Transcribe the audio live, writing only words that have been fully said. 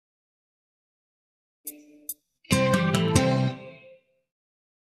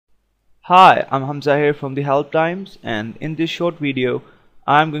Hi, I'm Hamza here from the Help Times, and in this short video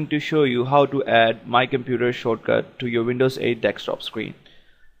I'm going to show you how to add My Computer shortcut to your Windows 8 desktop screen.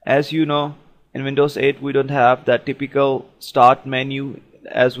 As you know, in Windows 8 we don't have that typical start menu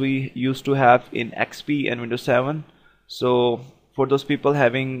as we used to have in XP and Windows 7. So for those people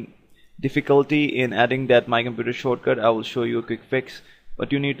having difficulty in adding that My Computer shortcut, I will show you a quick fix.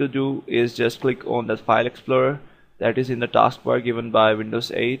 What you need to do is just click on that File Explorer that is in the taskbar given by Windows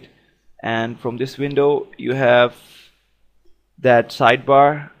 8, and from this window you have that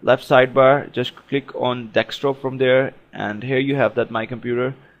sidebar, left sidebar. Just click on desktop from there, and here you have that My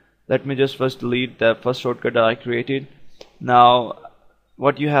Computer. Let me just first delete the first shortcut that I created. Now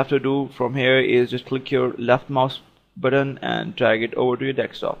what you have to do from here is just click your left mouse button and drag it over to your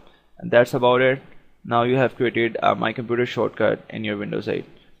desktop, and that's about it. Now you have created a My Computer shortcut in your Windows 8.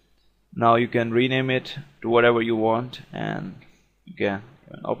 Now you can rename it to whatever you want and you can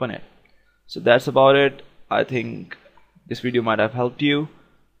open it. So that's about it. I think this video might have helped you.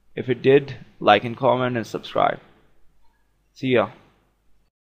 If it did, like and comment and subscribe. See ya.